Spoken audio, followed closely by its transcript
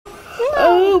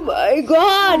Oh my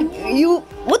god!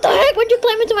 What the heck? Why'd you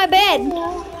climb into my bed?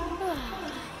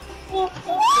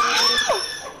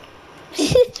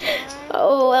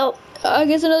 Oh well, I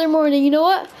guess another morning. You know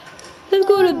what? Let's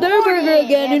go to their burger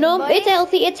again. You know, it's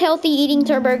healthy. It's healthy eating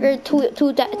their burger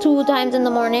two times in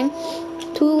the morning,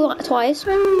 twice.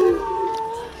 Hey,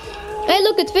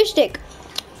 look, it's Fishstick.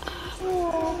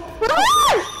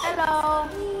 Hello.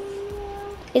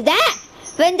 Is that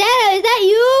Vendettta? Is that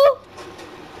you?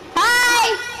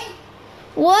 Hi.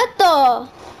 What the?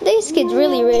 This kid's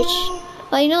really rich.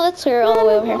 Oh, you know, let's clear all the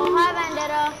way over here. Oh, hi,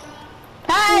 Vendettta.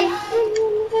 Hi.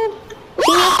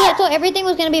 See, I thought everything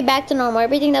was gonna be back to normal.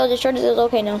 Everything that was destroyed is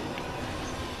okay now.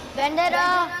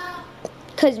 Vendettta.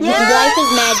 Cause life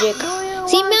is magic.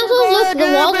 See, Meowscles, look, the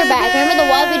walls are back. Remember the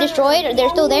walls we destroyed? They're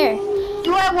still there.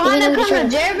 Do I want to come to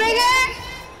their burger?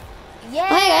 Yeah.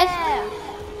 Oh, hey guys.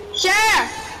 Sure.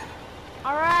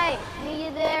 All right. Meet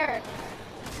you there.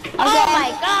 Okay. Oh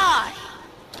my gosh.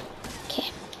 Okay.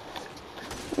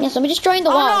 Yeah, so we're destroying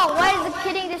the wall. Oh no, why is the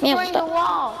kidding destroying the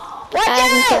wall? Watch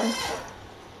out!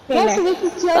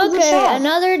 Okay,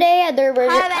 another day at their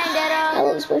burger. Hi, Vendettta. Oh,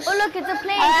 look, it's a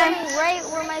plane coming right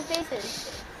where my face is.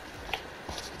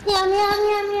 Meow, meow,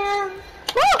 meow, meow.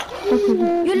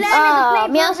 You landed the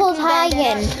plane. Meowscles, hi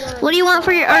again. What do you want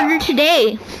for your order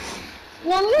today?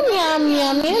 Meow, meow, meow,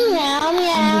 meow, meow, meow,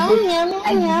 meow,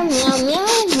 meow, meow,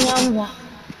 meow, meow.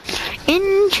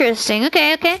 Interesting.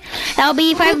 Okay. That'll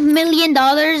be $5 million,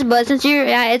 but since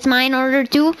it's mine order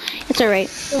too, it's alright.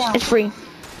 Yeah. It's free.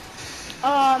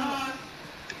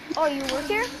 Oh, you work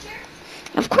here?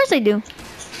 Of course I do.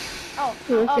 Oh,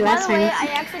 by the way,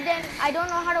 I don't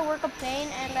know how to work a plane,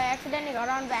 and I accidentally got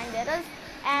on Vendetta's,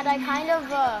 and I kind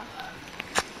of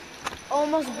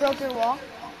almost broke your wall.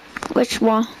 Which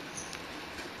wall?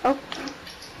 Oh.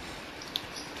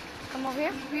 Come over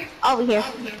here. Over here.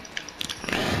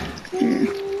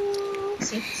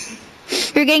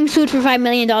 You're getting sued for $5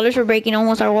 million for breaking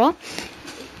almost our wall.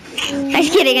 I'm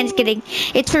just kidding.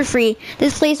 It's for free.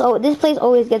 This place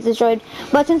always gets destroyed.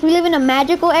 But since we live in a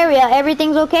magical area,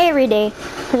 everything's okay every day.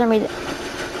 For some reason.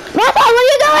 Meowscles, what are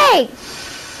you doing?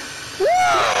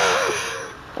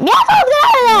 Meowscles, get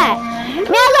out of that!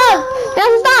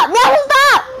 Meowscles, stop!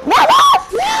 Meowscles!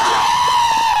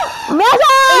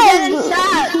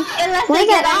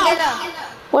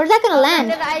 Where's that gonna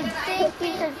land? I think we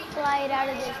should slide out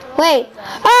of this. Wait.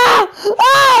 Oh!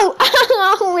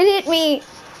 It hit me.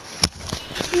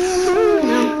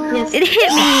 It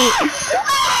hit me.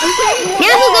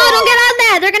 Meowscles, no, don't get out of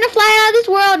that. They're gonna fly out of this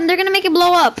world and they're gonna make it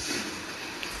blow up.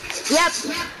 Yep.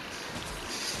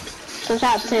 So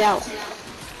stay out.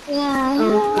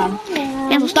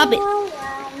 Meowscles, stop it.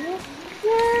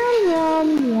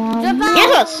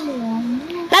 Meowscles,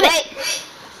 stop it.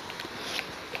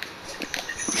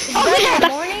 Good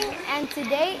morning, and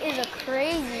today is a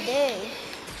crazy day.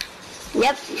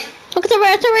 Yep. Look,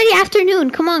 it's already afternoon.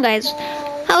 Come on, guys.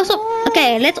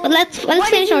 Okay, let's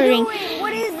finish ordering.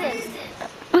 What is this?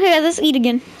 Okay, let's eat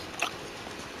again.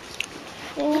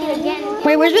 Eat again.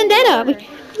 Wait, where's Vendettta?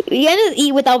 You gotta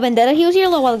eat without Vendettta. He was here a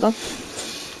little while ago.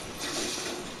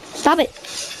 Stop it.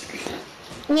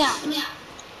 Yeah.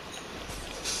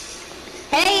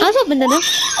 Hey. What's up, Vendettta?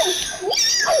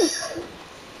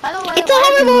 It's a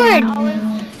hoverboard!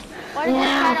 Why does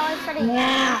that always try to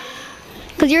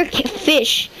Because you're a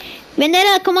fish.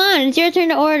 Vendettta, come on. It's your turn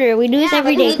to order. We do this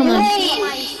every day. Come on.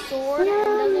 My sword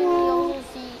doesn't only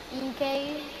see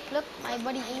Inkay. Look, my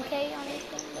buddy Inkay on this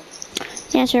thing. Look.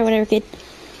 Yeah, sure. Whatever, kid.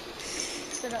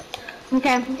 Sit up.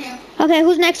 Okay,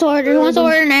 who's next to order? Who wants to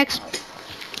order next?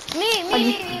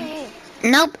 Me.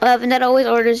 Nope. Vendettta always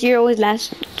orders. You're always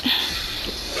last.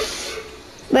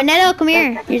 Vendettta, come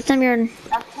here. Your time your order.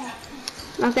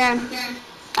 Okay.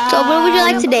 So what would you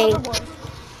like today?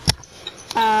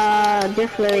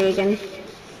 Just really again.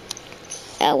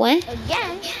 What?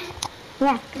 Again?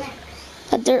 Yeah.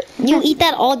 But you eat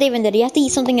that all day, Vendettta. You have to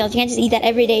eat something else. You can't just eat that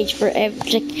every day.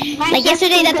 Like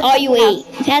yesterday, that's all you ate.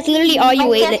 That's literally all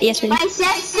you ate yesterday. My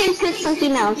chef can cook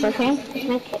something else, okay?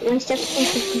 My chef can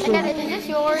cook something else. Is this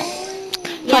yours?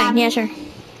 Fine. Yeah, sure.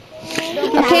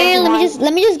 Okay,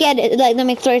 let me just get it. Like the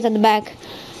McFlurries at the back.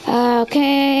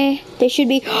 Okay, they should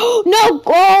be. No!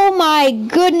 Oh my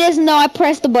goodness! No, I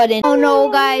pressed the button. Oh no,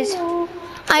 guys!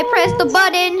 I pressed the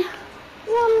button.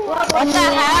 What the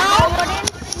hell?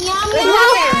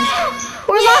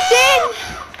 We're locked in.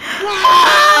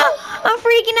 I'm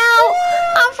freaking out.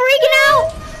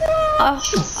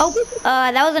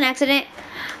 That was an accident.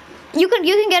 You can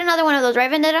get another one of those,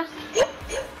 right, Vendettta?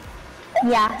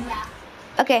 Yeah.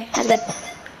 Okay, that's good.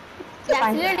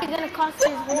 That's literally gonna cost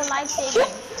his whole life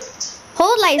savings.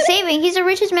 Whole life saving? He's the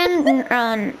richest man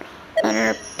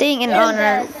thing and on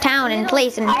our town and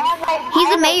place, and he's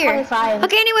the mayor. 25.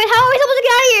 Okay, anyway, how are we supposed to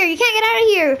get out of here? You can't get out of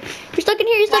here. If you're stuck in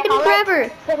here, you're stuck in here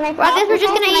forever. Well, I guess we're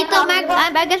just gonna eat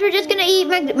I guess we're just gonna eat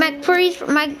McFlurries,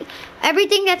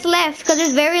 everything that's left, because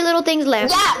there's very little things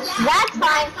left. Yeah, that's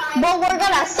fine. But we're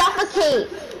gonna suffocate.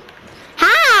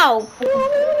 How? We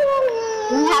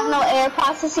have no air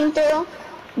processing through.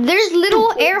 There's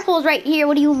little air holes right here.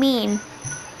 What do you mean?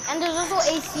 And there's also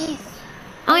AC.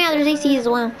 Oh yeah, there's AC as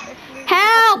well.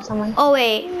 Help! Oh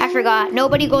wait, I forgot.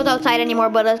 Nobody goes outside anymore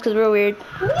but us because we're weird.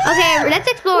 Okay, let's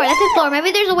explore. Let's explore.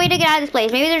 Maybe there's a way to get out of this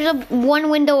place. Maybe there's one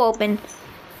window open.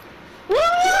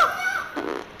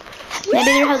 Maybe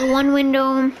there has one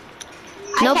window.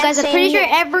 Nope, guys. I'm pretty sure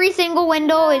every single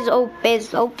window is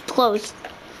closed.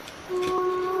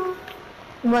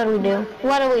 What do we do?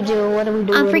 What do we do? What do we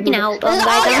do? I'm freaking out, guys.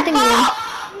 I don't think we can.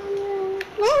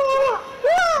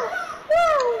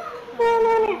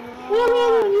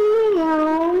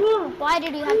 Why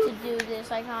did you have to do this,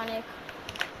 Ikonik?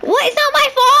 What? It's not my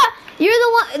fault. You're the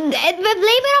one. Blame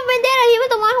it on Vendettta. He was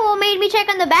the one who made me check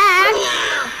on the back.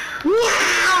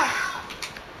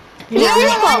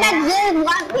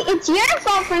 It's your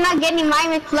fault for not getting my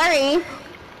McFlurry.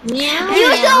 Yeah.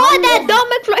 You still want that dumb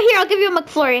McFlurry? Here, I'll give you a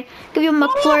McFlurry. Give you a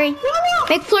McFlurry.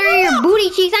 McFlurry your booty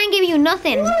cheeks. I ain't giving you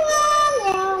nothing. What's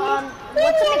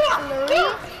a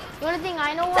McFlurry? The only thing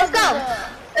I know was Let's go.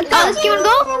 Let's keep on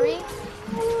go.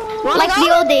 Like the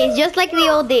old days, just like the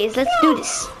old days. Let's do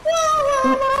this.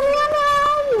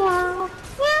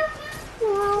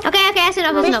 Okay, that's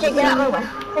enough. That's enough. Get out of the way.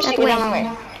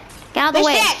 Get out of the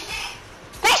way.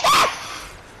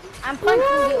 I'm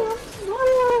punching you.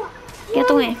 Get out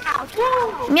the way.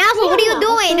 Meowscles, what are you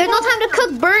doing? There's no time to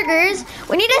cook burgers.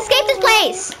 We need to escape this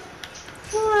place.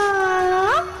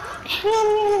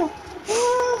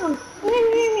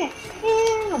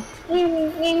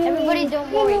 Everybody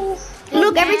don't worry.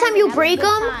 Look, every time you break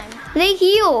them, they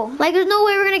heal. Like, there's no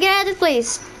way we're gonna get out of this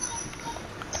place.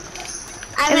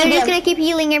 And they're just gonna keep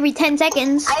healing every 10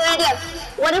 seconds. I have an idea.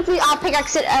 What if we all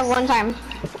pickaxe it at one time?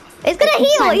 It's gonna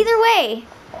heal either way.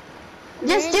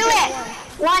 Just do it.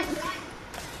 One.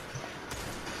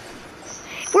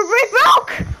 We're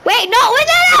broke. Wait, no, wait,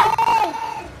 no.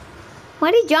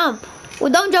 Why'd he jump?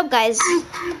 Well, don't jump, guys.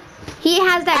 He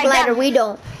has that glider. We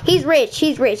don't. He's rich.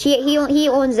 He's rich. He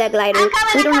owns that glider.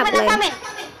 We don't have a glider.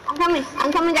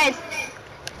 I'm coming, guys.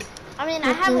 I mean,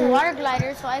 I have a water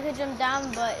glider, so I could jump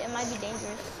down, but it might be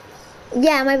dangerous.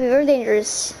 Yeah, it might be very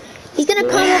dangerous. He's gonna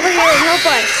come over here and help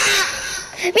us.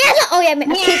 Oh yeah,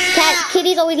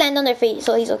 kitties always land on their feet,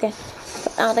 so he's okay.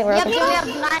 I don't think we're okay. Yeah, we have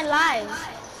 9 lives.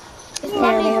 He's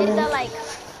probably did that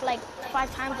like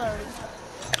 5 times already.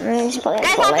 He's probably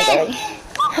had 4 lives already.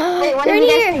 Wait, one of you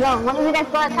guys can go. One of you guys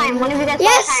go at a time. One of you guys go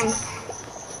at a time.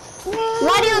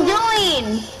 What are you doing?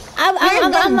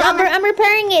 I'm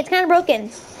repairing it. It's kind of broken.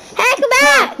 Hey, come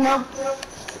back! No.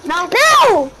 How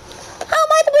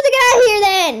am I supposed to get out of here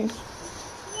then?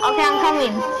 Okay, I'm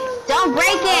coming. Don't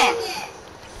break it.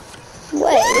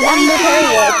 What? I'm repairing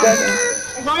it. It's broken.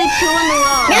 There's only 2 in the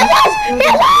row.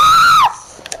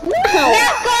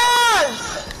 Meowscles!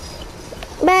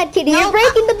 Bad kitty, you're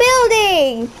breaking the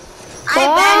building. I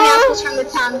banned Meowscles from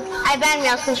this town. I banned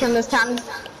Meowscles from this town.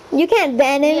 You can't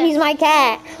ban him. He's my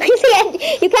cat. You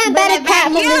can't ban a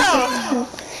cat from this.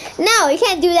 No, you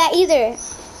can't do that either.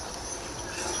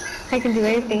 I can do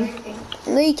anything.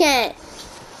 No, you can't.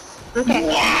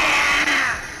 Okay.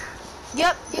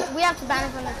 Yep, we have to ban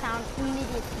him from the town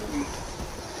immediately.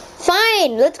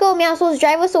 Fine, let's go, Meowscles.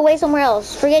 Drive us away somewhere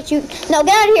else. Forget you. No,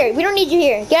 get out of here. We don't need you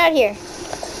here. Get out of here.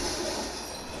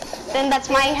 Then that's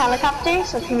my helicopter.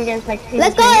 So can you guys like?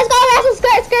 Let's go, Meowscles.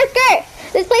 Skirt.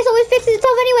 This place always fixes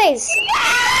itself anyways.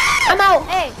 I'm out.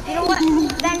 Hey, you know what?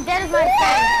 Vendetta's my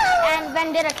friend. And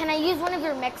Vendettta, can I use one of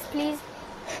your mechs, please?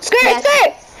 Skirt.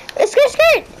 Let's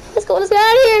go out of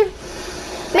here.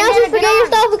 Meowscles, forget your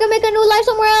stuff. We can make a new life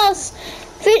somewhere else.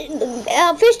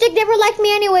 Fishstick never liked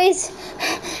me anyways.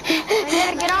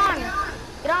 Vendettta, get on.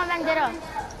 Get on, Vendettta.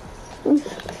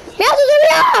 Meowscles,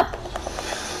 hurry up.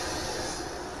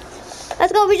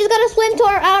 Let's go. We just gotta swim to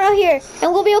out of here,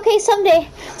 and we'll be okay someday.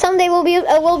 Someday we'll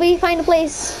be find a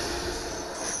place.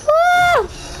 Ah!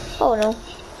 Oh no!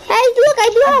 Hey, look, I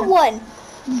do have one.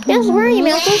 Meowscles, where are you,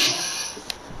 Meowscles?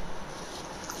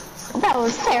 That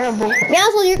was terrible.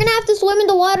 Meowscles, you're gonna have to swim in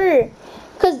the water,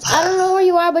 cause I don't know where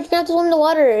you are, but you're gonna have to swim in the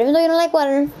water. Even though you don't like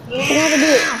water, you're gonna have to do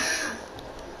it.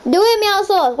 Do it,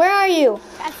 Meowscles. Where are you?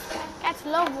 Cats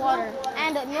love water,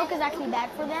 and milk is actually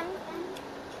bad for them.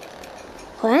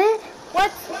 What?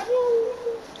 What?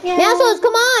 Yeah. Meowscles,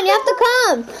 come on, you have to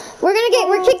come. We're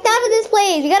kicked out of this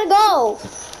place. We gotta go.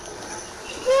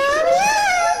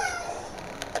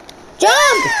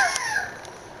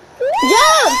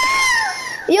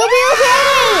 You'll be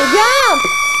okay. Jump.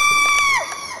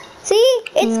 See?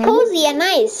 It's cozy and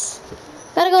nice.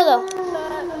 Gotta go though.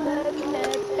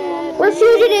 We're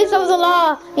fugitives of the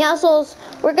law, Meowscles.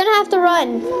 We're gonna have to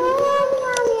run.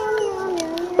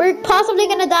 We're possibly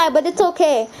gonna die, but it's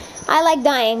okay. I like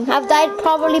dying. I've died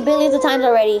probably billions of times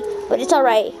already, but it's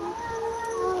alright.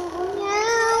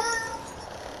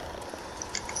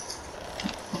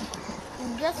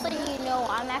 Just so you know,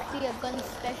 I'm actually a gun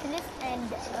specialist,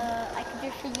 and I can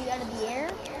just shoot you out of the air.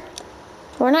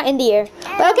 We're not in the air.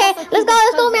 But okay, let's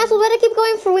go, Meowscles. We gotta keep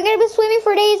going. We're gonna be swimming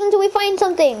for days until we find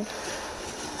something.